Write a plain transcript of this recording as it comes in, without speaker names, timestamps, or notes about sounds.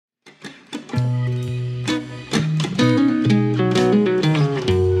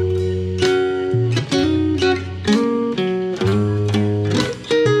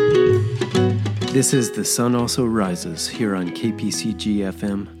This is The Sun Also Rises here on KPCG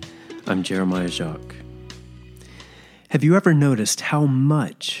FM. I'm Jeremiah Jacques. Have you ever noticed how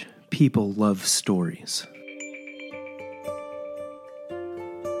much people love stories?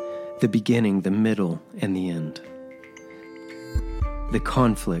 The beginning, the middle, and the end. The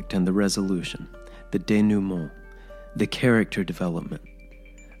conflict and the resolution. The denouement. The character development.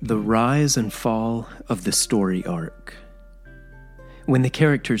 The rise and fall of the story arc. When the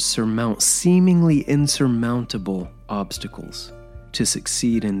characters surmount seemingly insurmountable obstacles to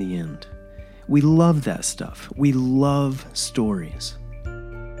succeed in the end. We love that stuff. We love stories.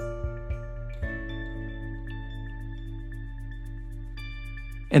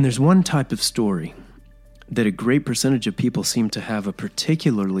 And there's one type of story that a great percentage of people seem to have a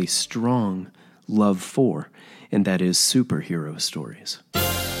particularly strong love for, and that is superhero stories.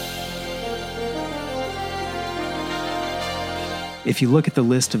 If you look at the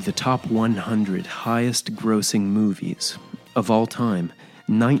list of the top 100 highest grossing movies of all time,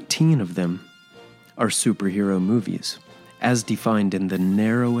 19 of them are superhero movies, as defined in the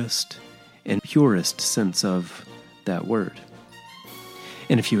narrowest and purest sense of that word.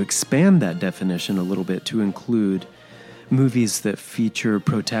 And if you expand that definition a little bit to include movies that feature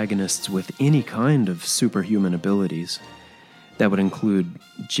protagonists with any kind of superhuman abilities, that would include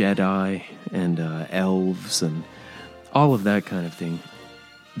Jedi and elves and all of that kind of thing,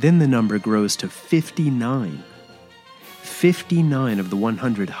 then the number grows to 59. 59 of the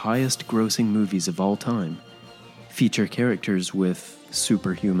 100 highest grossing movies of all time feature characters with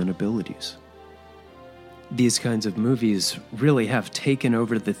superhuman abilities. These kinds of movies really have taken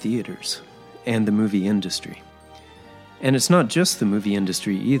over the theaters and the movie industry. And it's not just the movie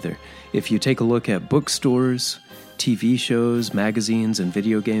industry either. If you take a look at bookstores, TV shows, magazines, and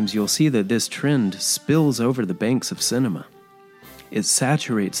video games, you'll see that this trend spills over the banks of cinema. It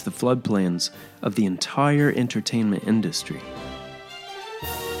saturates the floodplains of the entire entertainment industry.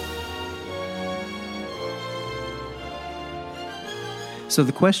 So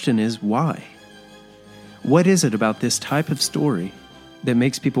the question is, why? What is it about this type of story that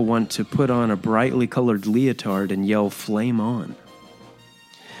makes people want to put on a brightly colored leotard and yell, "Flame on"?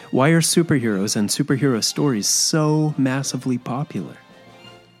 Why are superheroes and superhero stories so massively popular?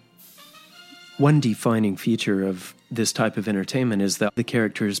 One defining feature of this type of entertainment is that the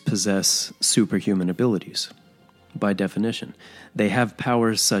characters possess superhuman abilities. By definition, they have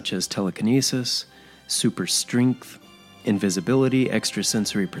powers such as telekinesis, super strength, invisibility,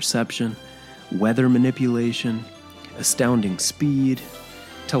 extrasensory perception, weather manipulation, astounding speed,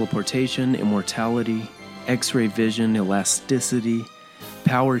 teleportation, immortality, X-ray vision, elasticity,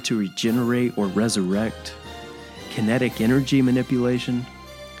 power to regenerate or resurrect, kinetic energy manipulation,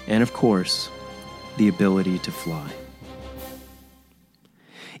 and of course, the ability to fly.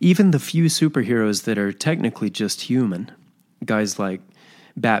 Even the few superheroes that are technically just human, guys like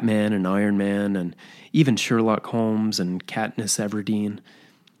Batman and Iron Man, and even Sherlock Holmes and Katniss Everdeen,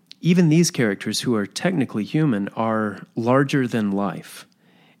 even these characters who are technically human are larger than life,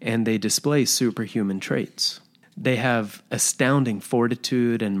 and they display superhuman traits. They have astounding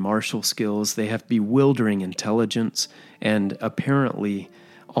fortitude and martial skills. They have bewildering intelligence and apparently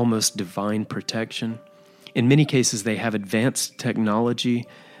almost divine protection. In many cases, they have advanced technology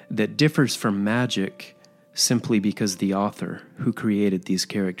that differs from magic simply because the author who created these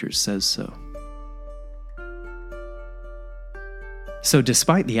characters says so. So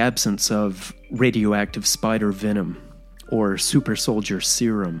despite the absence of radioactive spider venom or super soldier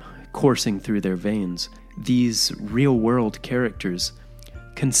serum coursing through their veins, these real-world characters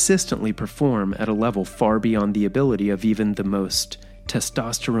consistently perform at a level far beyond the ability of even the most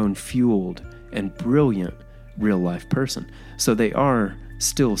testosterone-fueled and brilliant real-life person. So they are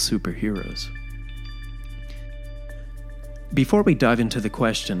still superheroes. Before we dive into the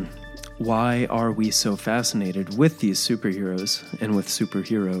question, why are we so fascinated with these superheroes and with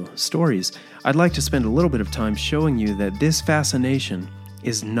superhero stories, I'd like to spend a little bit of time showing you that this fascination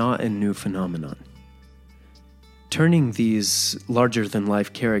is not a new phenomenon. Turning these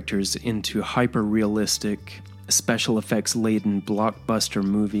larger-than-life characters into hyper-realistic, special effects-laden blockbuster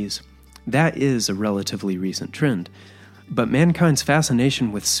movies, that is a relatively recent trend. But mankind's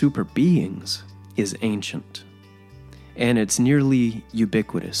fascination with super beings is ancient. And it's nearly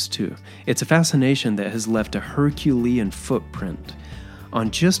ubiquitous, too. It's a fascination that has left a herculean footprint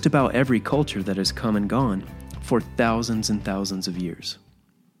on just about every culture that has come and gone for thousands and thousands of years.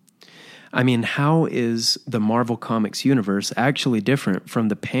 I mean, how is the Marvel Comics universe actually different from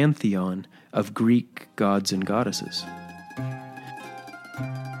the pantheon of Greek gods and goddesses?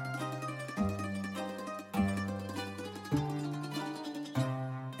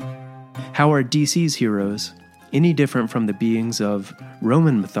 How are DC's heroes any different from the beings of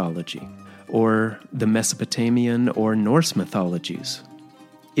Roman mythology or the Mesopotamian or Norse mythologies?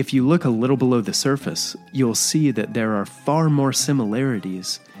 If you look a little below the surface, you'll see that there are far more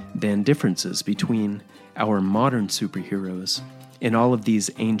similarities than differences between our modern superheroes and all of these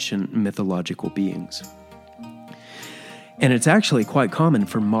ancient mythological beings. And it's actually quite common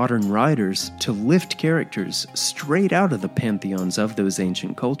for modern writers to lift characters straight out of the pantheons of those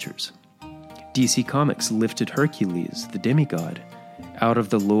ancient cultures. DC Comics lifted Hercules, the demigod, out of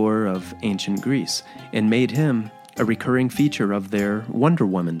the lore of ancient Greece and made him a recurring feature of their Wonder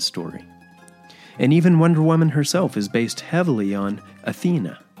Woman story. And even Wonder Woman herself is based heavily on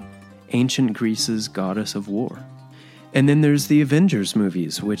Athena, ancient Greece's goddess of war. And then there's the Avengers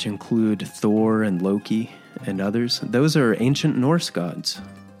movies, which include Thor and Loki and others. Those are ancient Norse gods.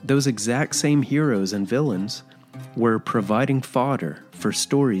 Those exact same heroes and villains were providing fodder for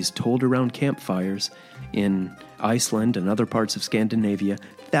stories told around campfires in Iceland and other parts of Scandinavia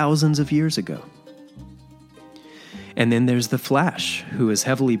thousands of years ago. And then there's the Flash, who is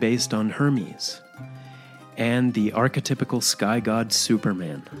heavily based on Hermes, and the archetypical sky god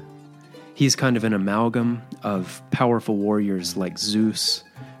Superman. He's kind of an amalgam of powerful warriors like Zeus,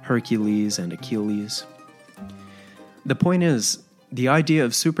 Hercules, and Achilles. The point is, the idea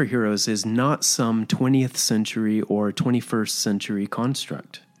of superheroes is not some 20th century or 21st century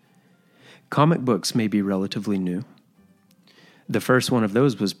construct. Comic books may be relatively new. The first one of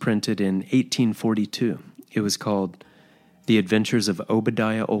those was printed in 1842. It was called The Adventures of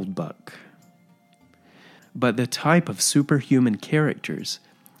Obadiah Oldbuck. But the type of superhuman characters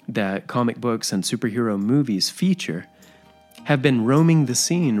that comic books and superhero movies feature have been roaming the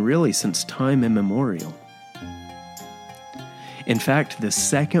scene really since time immemorial. In fact, the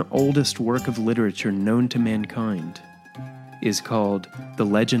second oldest work of literature known to mankind is called The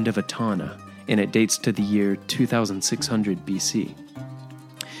Legend of Etana, and it dates to the year 2600 BC.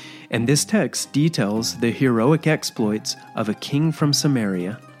 And this text details the heroic exploits of a king from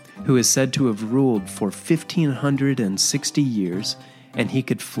Samaria who is said to have ruled for 1,560 years, and he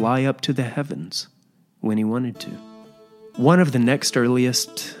could fly up to the heavens when he wanted to. One of the next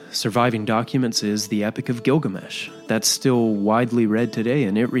earliest surviving documents is the Epic of Gilgamesh. That's still widely read today,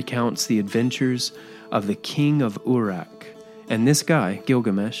 and it recounts the adventures of the king of Uruk. And this guy,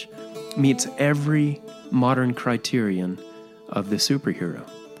 Gilgamesh, meets every modern criterion of the superhero.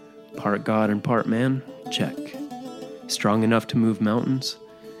 Part god and part man? Check. Strong enough to move mountains?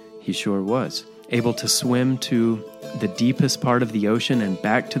 He sure was. Able to swim to the deepest part of the ocean and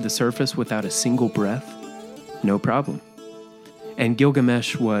back to the surface without a single breath? No problem. And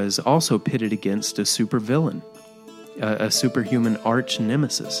Gilgamesh was also pitted against a supervillain, a superhuman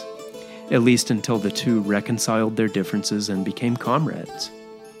arch-nemesis, at least until the two reconciled their differences and became comrades.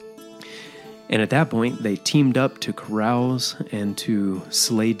 And at that point, they teamed up to carouse and to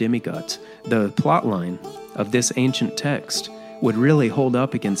slay demigods. The plotline of this ancient text would really hold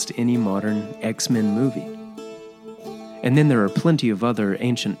up against any modern X-Men movie. And then there are plenty of other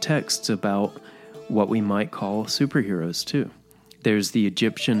ancient texts about what we might call superheroes, too. There's the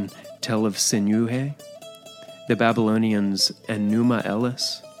Egyptian Tell of Sinuhe, the Babylonians' Enuma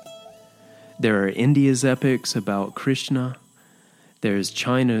Elish. There are India's epics about Krishna. There's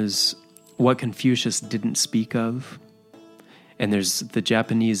China's What Confucius Didn't Speak Of. And there's the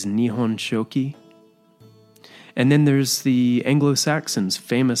Japanese Nihon Shoki. And then there's the Anglo-Saxons'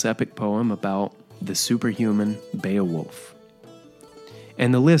 famous epic poem about the superhuman Beowulf.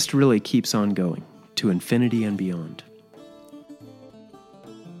 And the list really keeps on going, to infinity and beyond.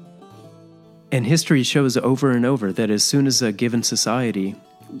 And history shows over and over that as soon as a given society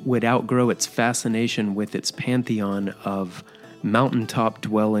would outgrow its fascination with its pantheon of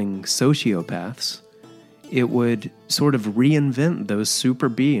mountaintop-dwelling sociopaths, it would sort of reinvent those super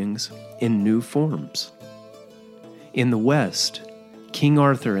beings in new forms. In the West, King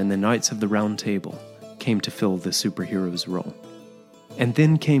Arthur and the Knights of the Round Table came to fill the superhero's role. And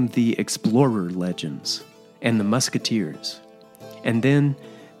then came the explorer legends and the musketeers, and then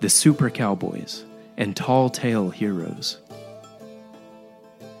the super cowboys and tall tale heroes.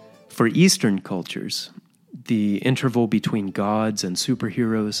 For Eastern cultures, the interval between gods and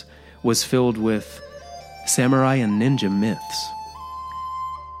superheroes was filled with samurai and ninja myths.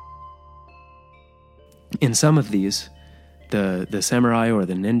 In some of these, the samurai or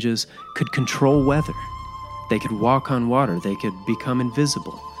the ninjas could control weather. They could walk on water. They could become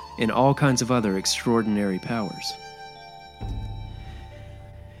invisible, and all kinds of other extraordinary powers.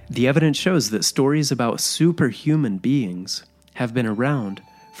 The evidence shows that stories about superhuman beings have been around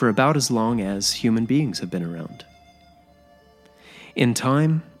for about as long as human beings have been around. In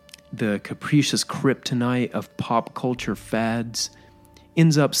time, the capricious kryptonite of pop culture fads,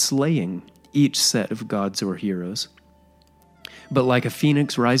 ends up slaying each set of gods or heroes. But like a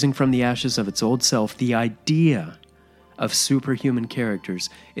phoenix rising from the ashes of its old self, the idea of superhuman characters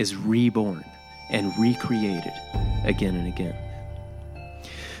is reborn and recreated again and again.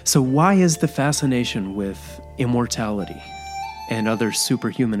 So why is the fascination with immortality and other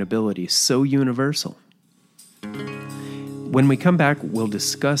superhuman abilities so universal? When we come back, we'll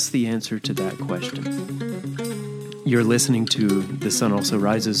discuss the answer to that question. You're listening to The Sun Also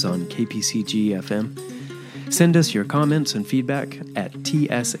Rises on KPCG FM. Send us your comments and feedback at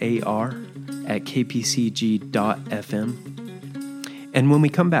tsar@kpcg.fm. And when we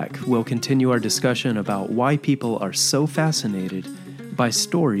come back, we'll continue our discussion about why people are so fascinated by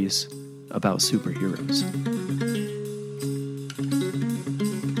stories about superheroes.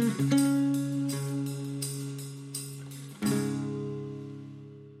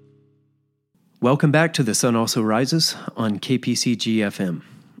 Welcome back to The Sun Also Rises on KPCG FM.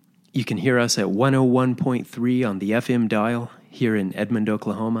 You can hear us at 101.3 on the FM dial here in Edmond,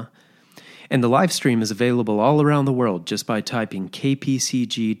 Oklahoma. And the live stream is available all around the world just by typing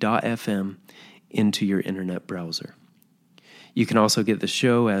kpcg.fm into your internet browser. You can also get the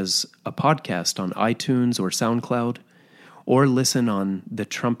show as a podcast on iTunes or SoundCloud, or listen on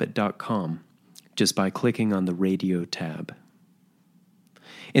thetrumpet.com just by clicking on the radio tab.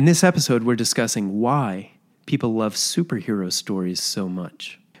 In this episode, we're discussing why people love superhero stories so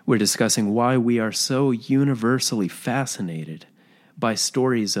much. We're discussing why we are so universally fascinated by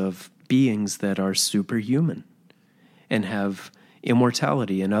stories of beings that are superhuman and have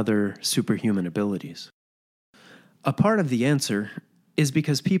immortality and other superhuman abilities. A part of the answer is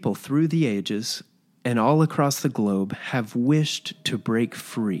because people through the ages and all across the globe have wished to break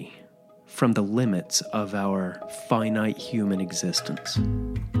free from the limits of our finite human existence.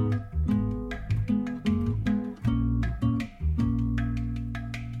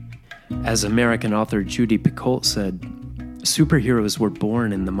 As American author Judy Picoult said, superheroes were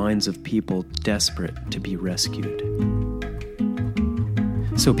born in the minds of people desperate to be rescued.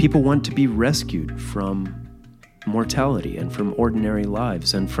 So people want to be rescued from mortality and from ordinary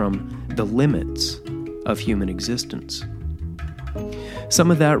lives and from the limits of human existence.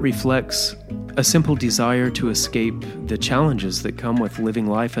 Some of that reflects a simple desire to escape the challenges that come with living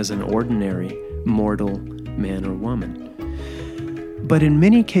life as an ordinary, mortal man or woman. But in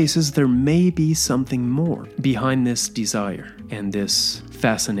many cases, there may be something more behind this desire and this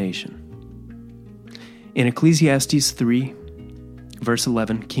fascination. In Ecclesiastes 3, verse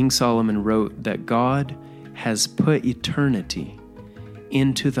 11, King Solomon wrote that God has put eternity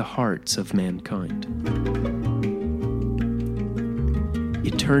into the hearts of mankind.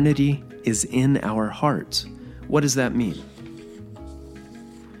 Eternity is in our hearts. What does that mean?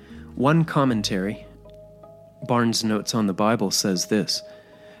 One commentary, Barnes' Notes on the Bible, says this: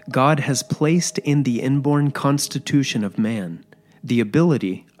 God has placed in the inborn constitution of man the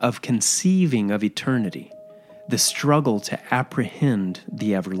ability of conceiving of eternity, the struggle to apprehend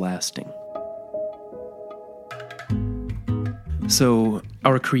the everlasting. So,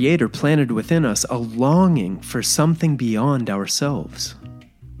 our Creator planted within us a longing for something beyond ourselves.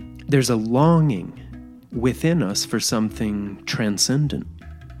 There's a longing within us for something transcendent,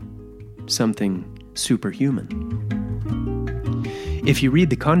 something superhuman. If you read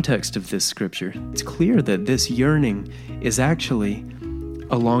the context of this scripture, it's clear that this yearning is actually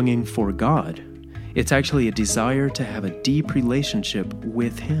a longing for God. It's actually a desire to have a deep relationship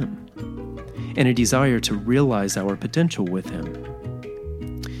with Him and a desire to realize our potential with Him.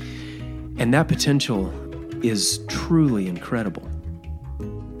 And that potential is truly incredible.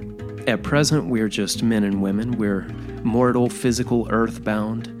 At present, we're just men and women. We're mortal, physical,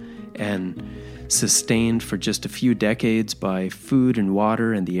 earthbound, and sustained for just a few decades by food and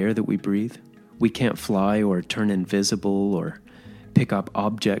water and the air that we breathe. We can't fly or turn invisible or pick up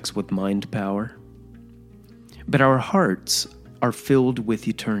objects with mind power. But our hearts are filled with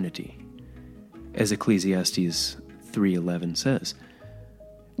eternity, as Ecclesiastes 3:11 says.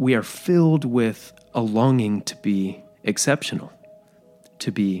 We are filled with a longing to be exceptional,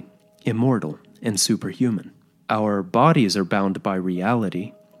 to be immortal and superhuman. Our bodies are bound by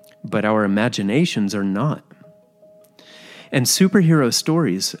reality, but our imaginations are not. And superhero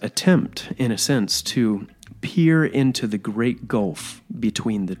stories attempt, in a sense, to peer into the great gulf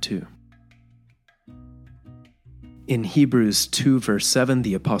between the two. In Hebrews 2 verse 7,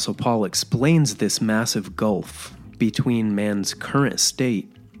 the Apostle Paul explains this massive gulf between man's current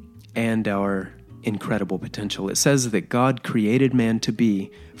state and our incredible potential. It says that God created man to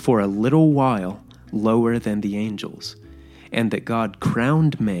be, for a little while, lower than the angels, and that God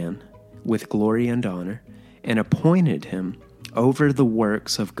crowned man with glory and honor and appointed him over the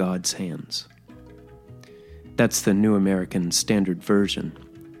works of God's hands. That's the New American Standard Version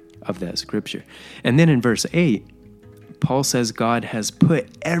of that scripture. And then in verse 8, Paul says God has put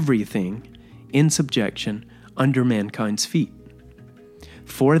everything in subjection under mankind's feet.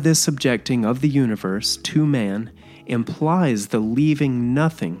 For this subjecting of the universe to man implies the leaving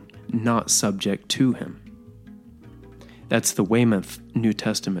nothing not subject to him. That's the Weymouth New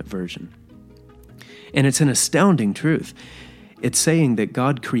Testament version. And it's an astounding truth. It's saying that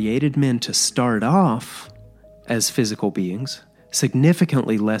God created men to start off as physical beings,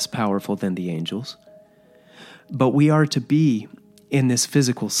 significantly less powerful than the angels, but we are to be in this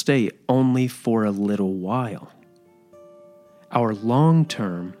physical state only for a little while. Our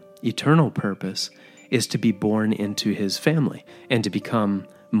long-term, eternal purpose is to be born into his family and to become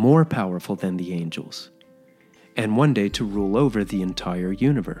more powerful than the angels, and one day to rule over the entire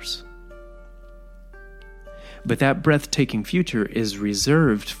universe. But that breathtaking future is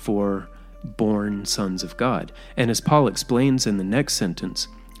reserved for born sons of God. And as Paul explains in the next sentence,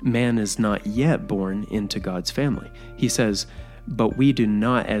 man is not yet born into God's family. He says, "But we do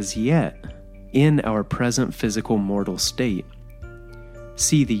not as yet, in our present physical mortal state,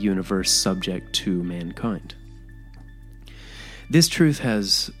 see the universe subject to mankind." This truth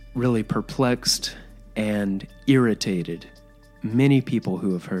has really perplexed and irritated many people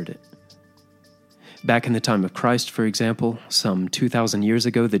who have heard it. Back in the time of Christ, for example, some 2,000 years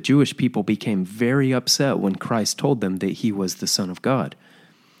ago, the Jewish people became very upset when Christ told them that he was the Son of God.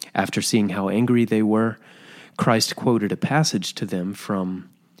 After seeing how angry they were, Christ quoted a passage to them from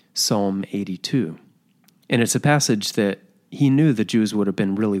Psalm 82. And it's a passage that he knew the Jews would have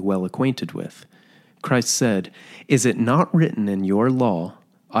been really well acquainted with. Christ said, "Is it not written in your law,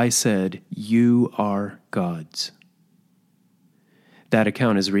 I said, you are gods?" That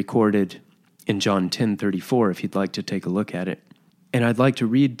account is recorded in John 10:34, if you'd like to take a look at it. And I'd like to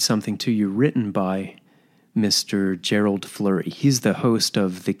read something to you written by Mr. Gerald Flurry. He's the host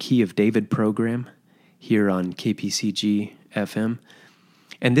of the Key of David program here on KPCG FM.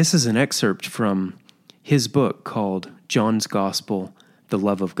 And this is an excerpt from his book called John's Gospel, The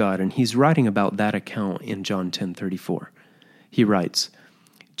Love of God. And he's writing about that account in John 10:34. He writes,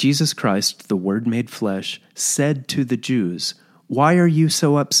 "Jesus Christ, the Word made flesh, said to the Jews, 'Why are you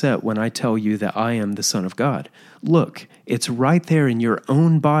so upset when I tell you that I am the Son of God? Look, it's right there in your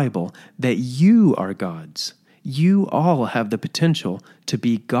own Bible that you are gods. You all have the potential to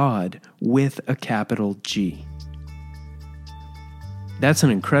be God with a capital G.'" That's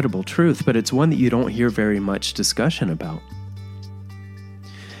an incredible truth, but it's one that you don't hear very much discussion about.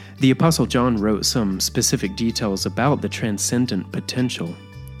 The Apostle John wrote some specific details about the transcendent potential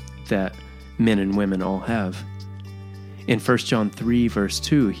that men and women all have. In 1 John 3, verse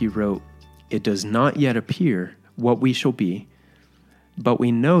 2, he wrote, "It does not yet appear what we shall be, but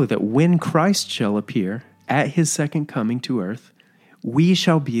we know that when Christ shall appear at his second coming to earth, we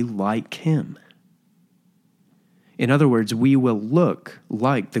shall be like him." In other words, we will look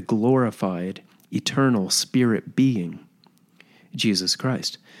like the glorified, eternal spirit being, Jesus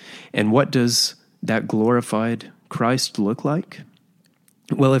Christ. And what does that glorified Christ look like?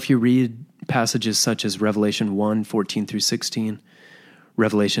 Well, if you read passages such as Revelation 1, 14 through 16,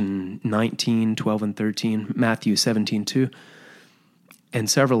 Revelation 19, 12 and 13, Matthew 17, 2, and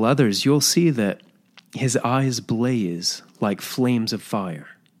several others, you'll see that his eyes blaze like flames of fire.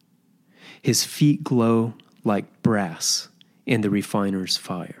 His feet glow like brass in the refiner's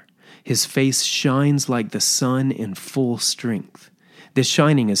fire. His face shines like the sun in full strength. This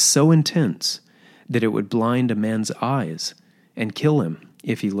shining is so intense that it would blind a man's eyes and kill him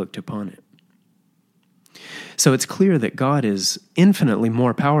if he looked upon it. So it's clear that God is infinitely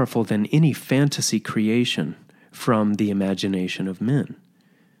more powerful than any fantasy creation from the imagination of men.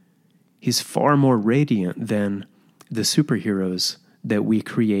 He's far more radiant than the superheroes that we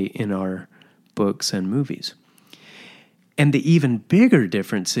create in our books and movies. And the even bigger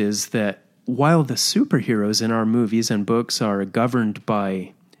difference is that while the superheroes in our movies and books are governed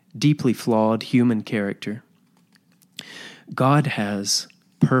by deeply flawed human character, God has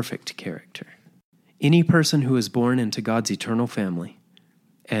perfect character. Any person who is born into God's eternal family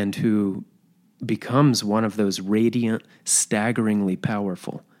and who becomes one of those radiant, staggeringly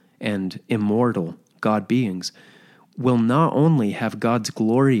powerful, and immortal God beings will not only have God's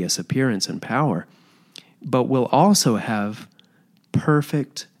glorious appearance and power, but will also have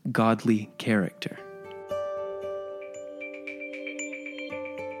perfect godly character.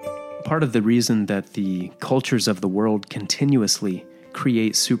 Part of the reason that the cultures of the world continuously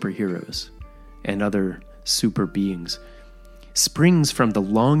create superheroes and other super beings springs from the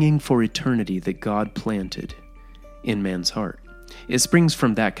longing for eternity that God planted in man's heart. It springs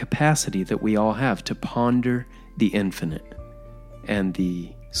from that capacity that we all have to ponder the infinite and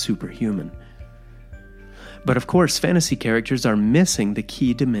the superhuman. But of course, fantasy characters are missing the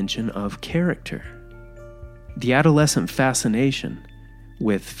key dimension of character. The adolescent fascination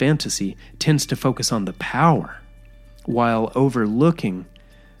with fantasy tends to focus on the power, while overlooking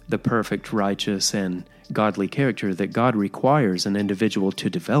the perfect, righteous, and godly character that God requires an individual to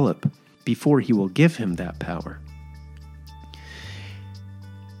develop before he will give him that power.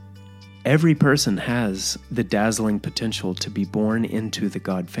 Every person has the dazzling potential to be born into the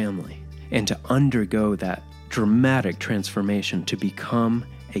God family and to undergo that dramatic transformation to become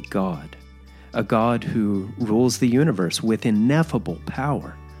a God who rules the universe with ineffable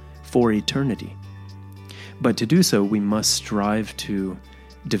power for eternity. But to do so, we must strive to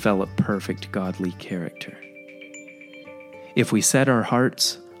develop perfect godly character. If we set our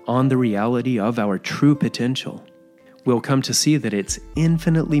hearts on the reality of our true potential, we'll come to see that it's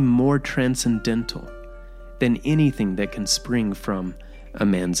infinitely more transcendental than anything that can spring from a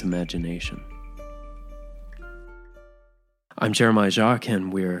man's imagination. I'm Jeremiah Jacques,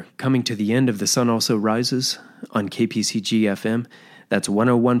 and we're coming to the end of The Sun Also Rises on KPCG FM. That's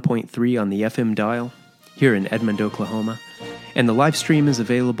 101.3 on the FM dial here in Edmond, Oklahoma. And the live stream is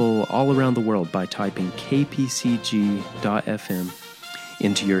available all around the world by typing kpcg.fm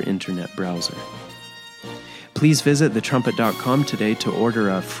into your internet browser. Please visit thetrumpet.com today to order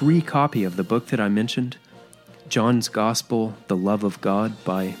a free copy of the book that I mentioned, John's Gospel, The Love of God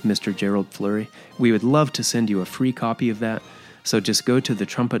by Mr. Gerald Fleury. We would love to send you a free copy of that, so just go to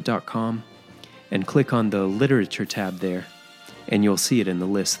thetrumpet.com and click on the literature tab there, and you'll see it in the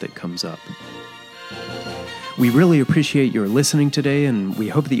list that comes up. We really appreciate your listening today, and we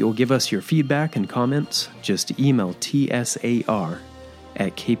hope that you'll give us your feedback and comments. Just email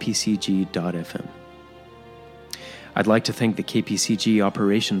tsar@kpcg.fm. I'd like to thank the KPCG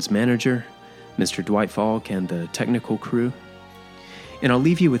Operations Manager, Mr. Dwight Falk, and the technical crew. And I'll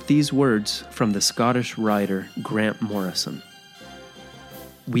leave you with these words from the Scottish writer Grant Morrison.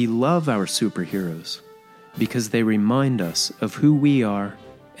 We love our superheroes because they remind us of who we are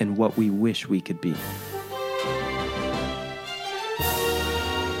and what we wish we could be.